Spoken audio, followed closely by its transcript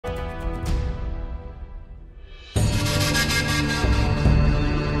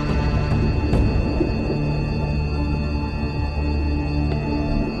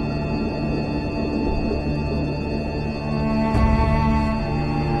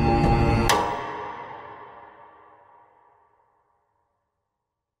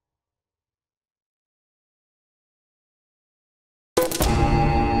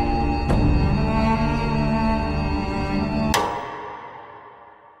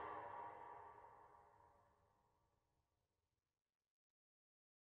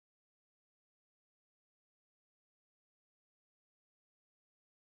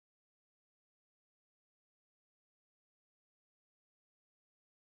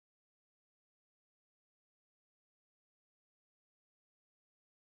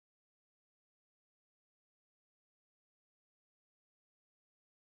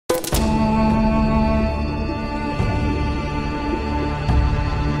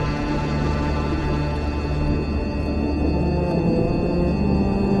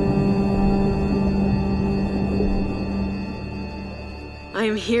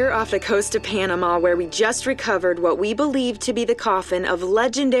here off the coast of Panama, where we just recovered what we believe to be the coffin of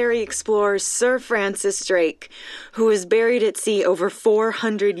legendary explorer Sir Francis Drake, who was buried at sea over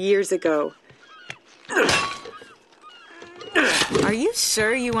 400 years ago. Are you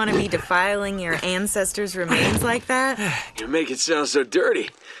sure you want to be defiling your ancestors' remains like that? You make it sound so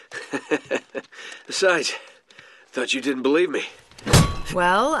dirty. Besides, thought you didn't believe me.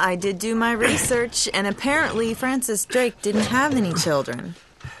 Well, I did do my research, and apparently Francis Drake didn't have any children.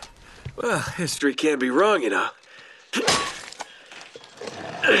 Well, history can be wrong, you know.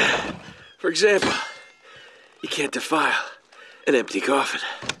 For example, you can't defile an empty coffin.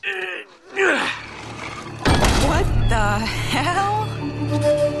 What the hell?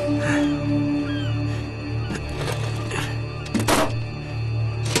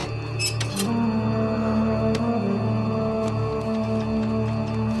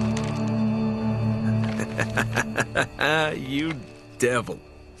 You devil.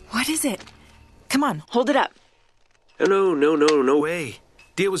 What is it? Come on, hold it up. No way.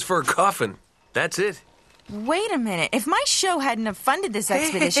 Deal was for a coffin. That's it. Wait a minute. If my show hadn't have funded this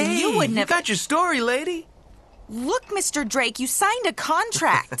expedition, you wouldn't have... You got your story, lady. Look, Mr. Drake, you signed a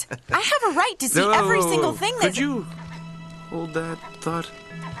contract. I have a right to see every single thing that... Could you hold that thought?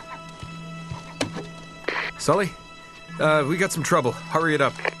 Sully, we got some trouble. Hurry it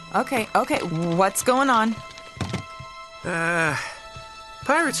up. Okay. What's going on?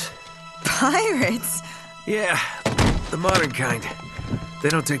 Pirates. Pirates? Yeah, the modern kind. They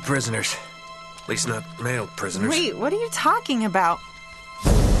don't take prisoners. At least not male prisoners. Wait, what are you talking about?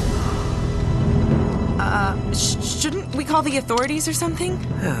 Shouldn't we call the authorities or something?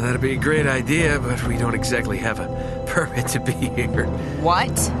 Yeah, that'd be a great idea, but we don't exactly have a permit to be here.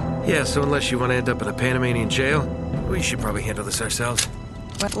 What? Yeah, so unless you want to end up in a Panamanian jail, we should probably handle this ourselves.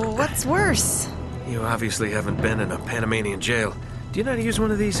 Well, what's worse? You obviously haven't been in a Panamanian jail. Do you know how to use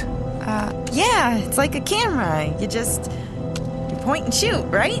one of these? Yeah, it's like a camera. You point and shoot,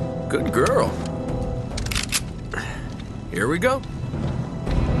 right? Good girl. Here we go.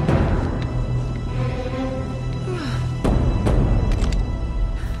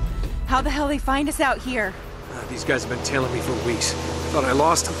 How the hell they find us out here? These guys have been tailing me for weeks. Thought I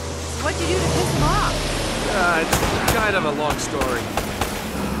lost them. What'd you do to piss them off? It's kind of a long story.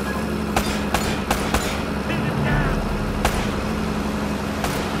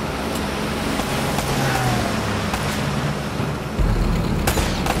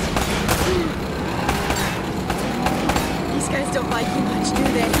 These guys don't like you much, do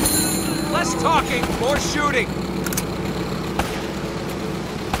they? Less talking, more shooting.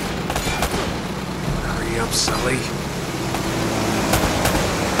 Hurry up, Sully.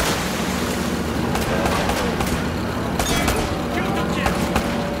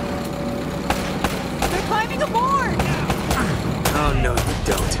 They're climbing aboard! Oh, no, you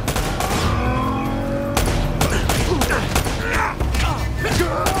don't.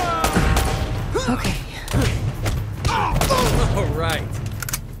 Okay. All right.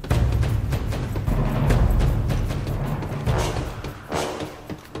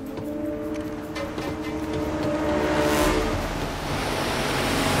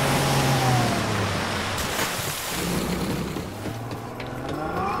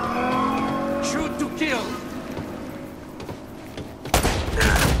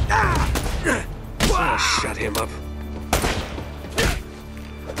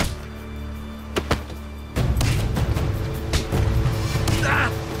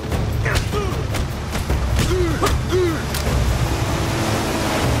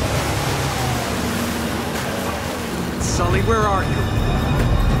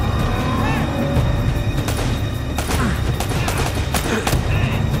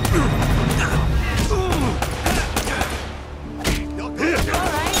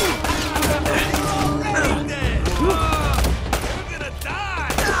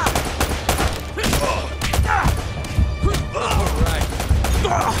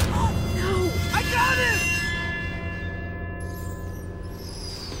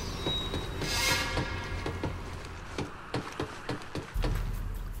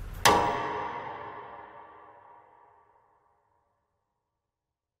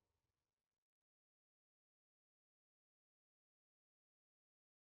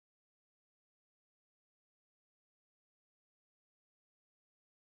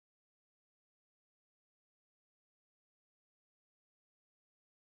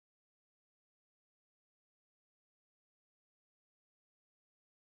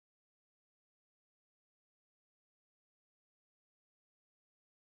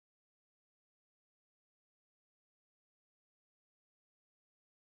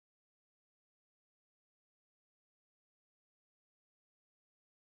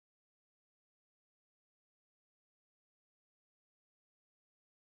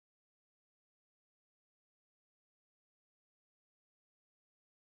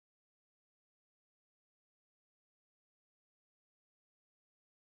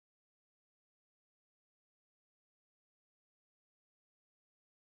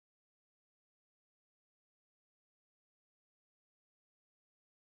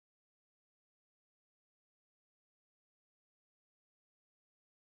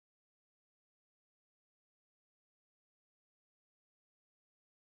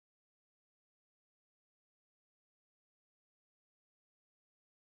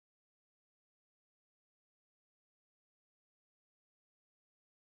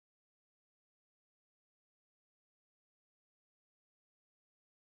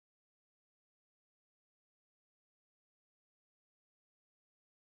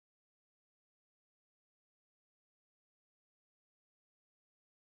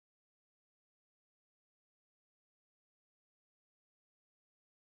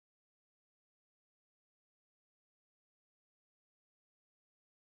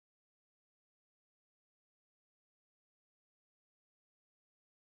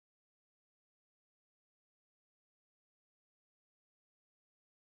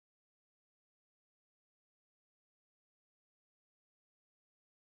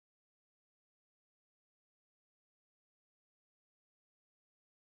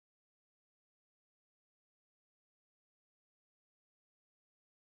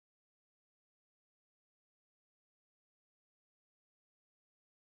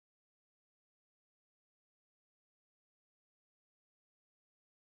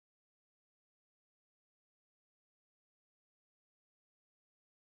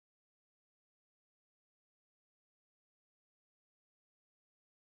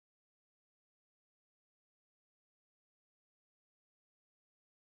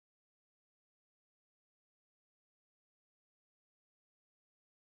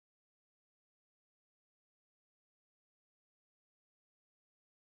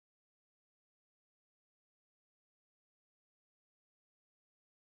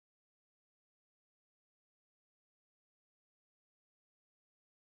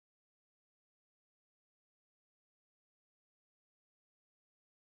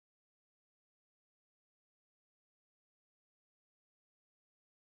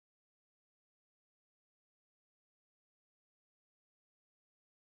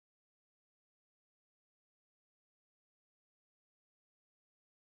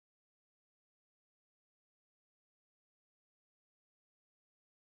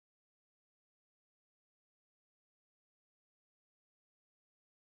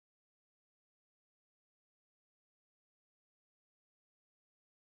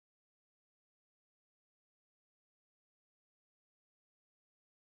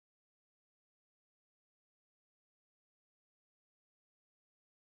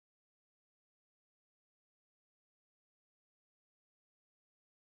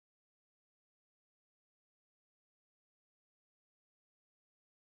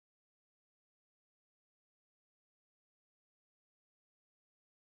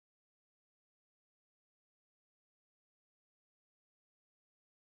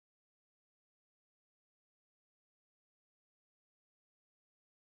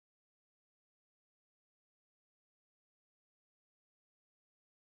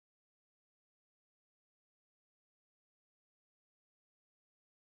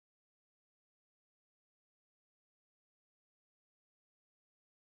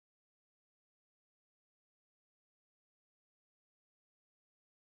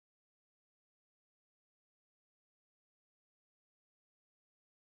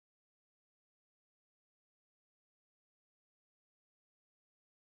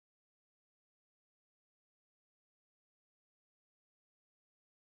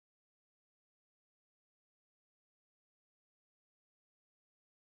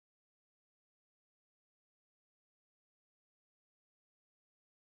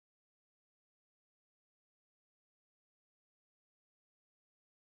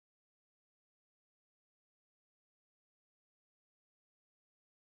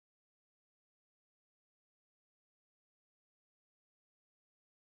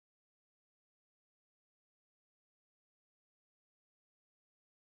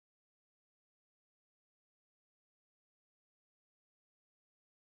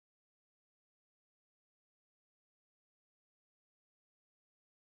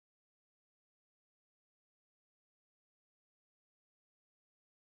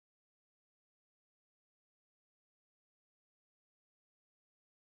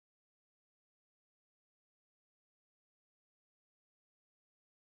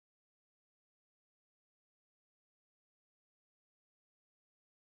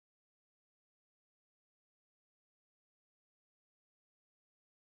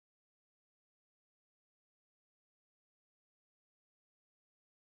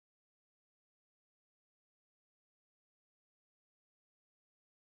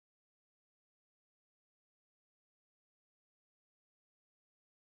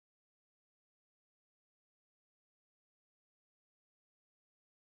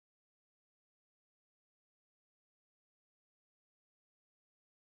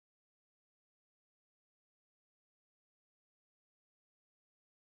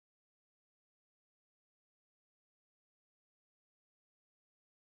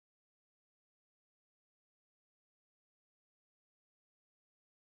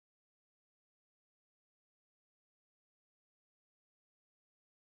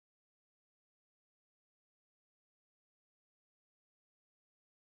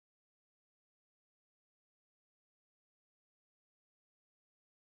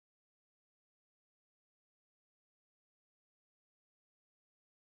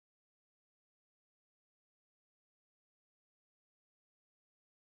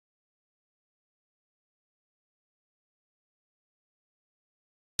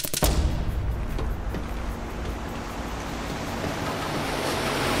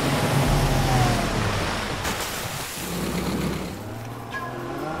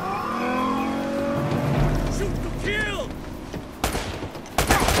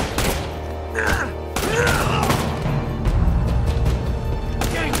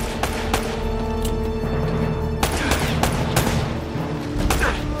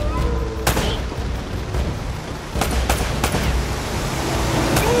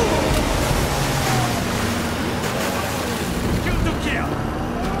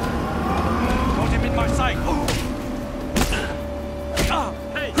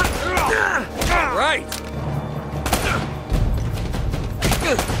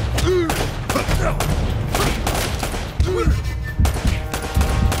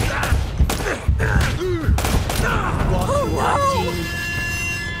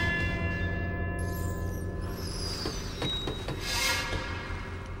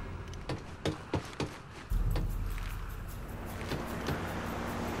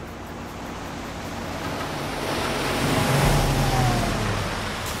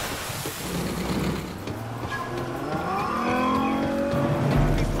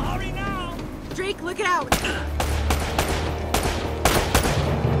 Drake, look out!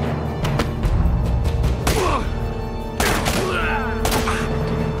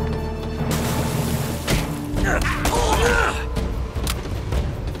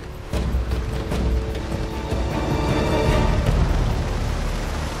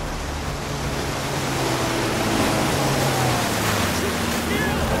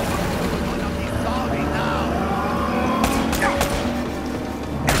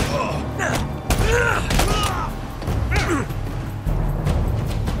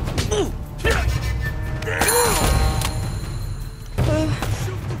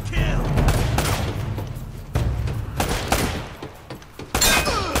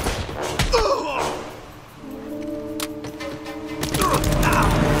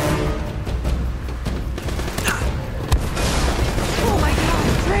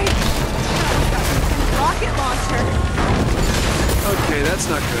 Okay, that's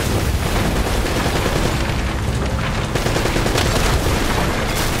not good.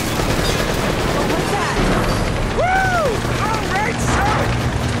 What's that? Woo! All right, sir!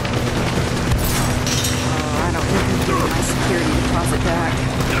 Oh, I don't think I'm getting my security deposit back.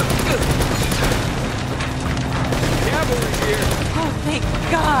 Cavalry's here. Oh, thank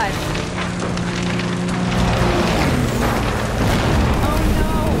God! Oh,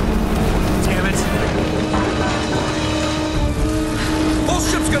 no! Damn it. Whole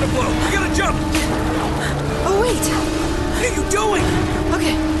ship's gonna blow. We gotta jump. Oh, wait! What are you doing?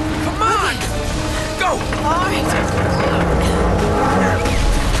 Okay. Come on! Go! All right.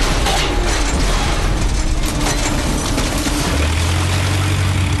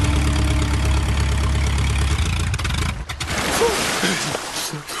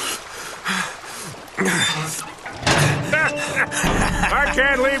 I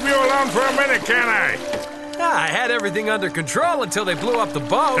can't leave you alone for a minute, can I? I had everything under control until they blew up the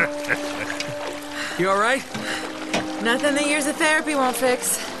boat. You all right? Nothing that years of therapy won't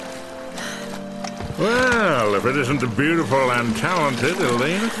fix. Well, if it isn't the beautiful and talented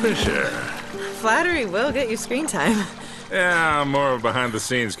Elena Fisher. Flattery will get you screen time. Yeah, I'm more of a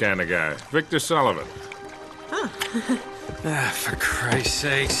behind-the-scenes kind of guy. Victor Sullivan. For Christ's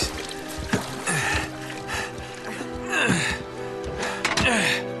sakes.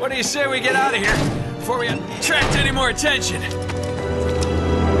 What do you say we get out of here before we attract any more attention?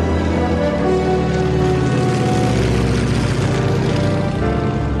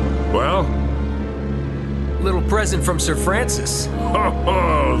 Well? Little present from Sir Francis.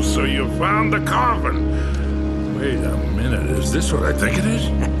 Oh, so you found the coffin. Wait a minute, is this what I think it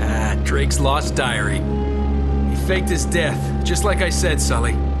is? Drake's lost diary. He faked his death, just like I said,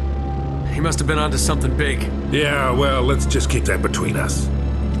 Sully. He must have been onto something big. Yeah, well, let's just keep that between us.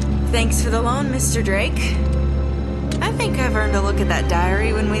 Thanks for the loan, Mr. Drake. I think I've earned a look at that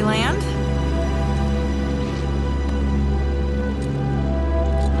diary when we land.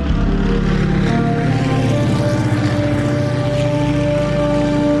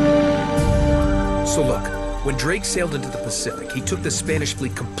 So look, when Drake sailed into the Pacific, he took the Spanish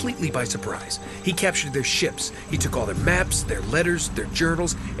fleet completely by surprise. He captured their ships, he took all their maps, their letters, their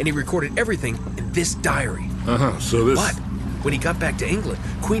journals, and he recorded everything in this diary. So this... But when he got back to England,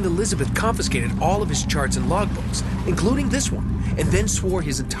 Queen Elizabeth confiscated all of his charts and logbooks, including this one, and then swore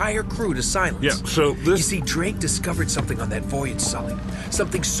his entire crew to silence. Yeah, so this... You see, Drake discovered something on that voyage, Sully.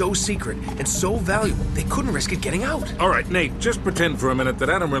 Something so secret and so valuable, they couldn't risk it getting out. All right, Nate, just pretend for a minute that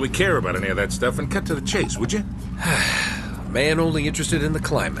I don't really care about any of that stuff and cut to the chase, would you? Man only interested in the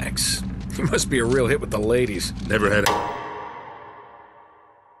climax. He must be a real hit with the ladies. Never had a...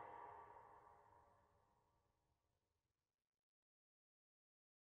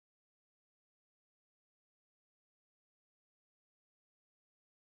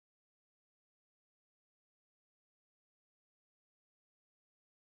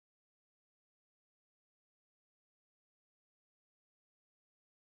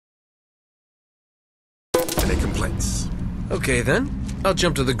 Okay, then. I'll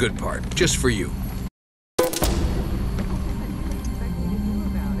jump to the good part, just for you.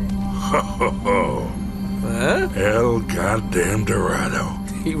 Ho, ho, ho. Huh? El goddamn Dorado.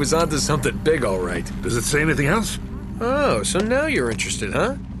 He was onto something big, all right. Does it say anything else? Oh, so now you're interested,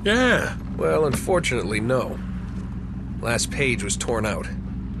 huh? Yeah. Well, unfortunately, no. Last page was torn out.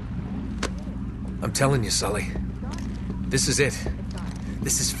 I'm telling you, Sully. This is it.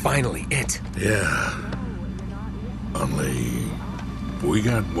 This is finally it. Yeah. Only... we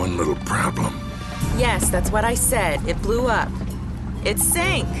got one little problem. Yes, that's what I said. It blew up. It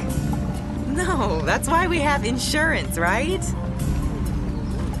sank. No, that's why we have insurance, right?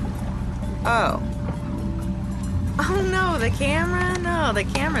 Oh. Oh no, the camera? No, the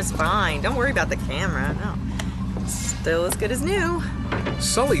camera's fine. Don't worry about the camera, no. Still as good as new.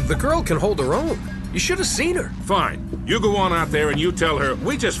 Sully, the girl can hold her own. You should have seen her. Fine. You go on out there and you tell her,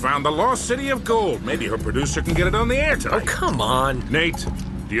 we just found the lost city of gold. Maybe her producer can get it on the air tonight. Oh, come on. Nate,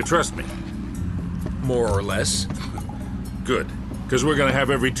 do you trust me? More or less. Good. Because we're gonna have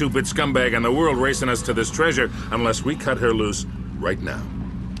every two-bit scumbag in the world racing us to this treasure unless we cut her loose right now.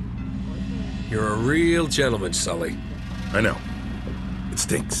 You're a real gentleman, Sully. I know. It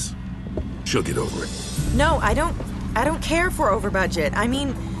stinks. She'll get over it. No, I don't care for over budget. I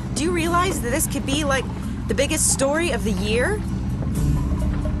mean, do you realize that this could be like the biggest story of the year?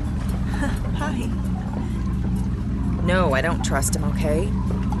 Hi. No, I don't trust him, okay?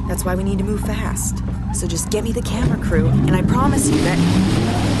 That's why we need to move fast. So just get me the camera crew, and I promise you that...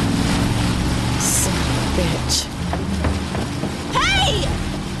 Son of a bitch. Hey!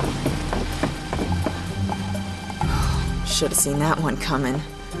 Should have seen that one coming.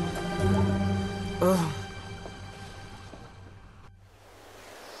 Ugh.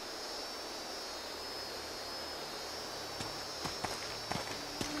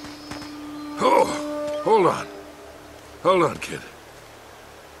 Oh, hold on. Hold on, kid.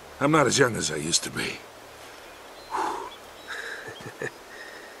 I'm not as young as I used to be.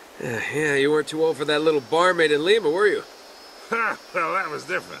 Yeah, you weren't too old for that little barmaid in Lima, were you? Ha! Well, that was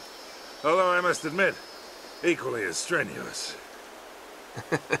different. Although I must admit, equally as strenuous.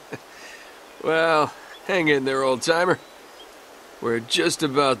 Well, hang in there, old-timer. We're just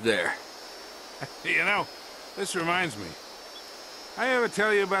about there. You know, this reminds me. I ever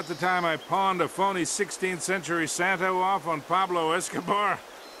tell you about the time I pawned a phony 16th century Santo off on Pablo Escobar?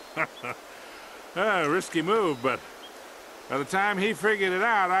 Risky move, but by the time he figured it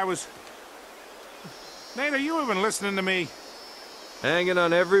out, I was... Nate, are you even listening to me? Hanging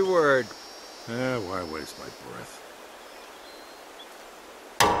on every word. Why waste my breath?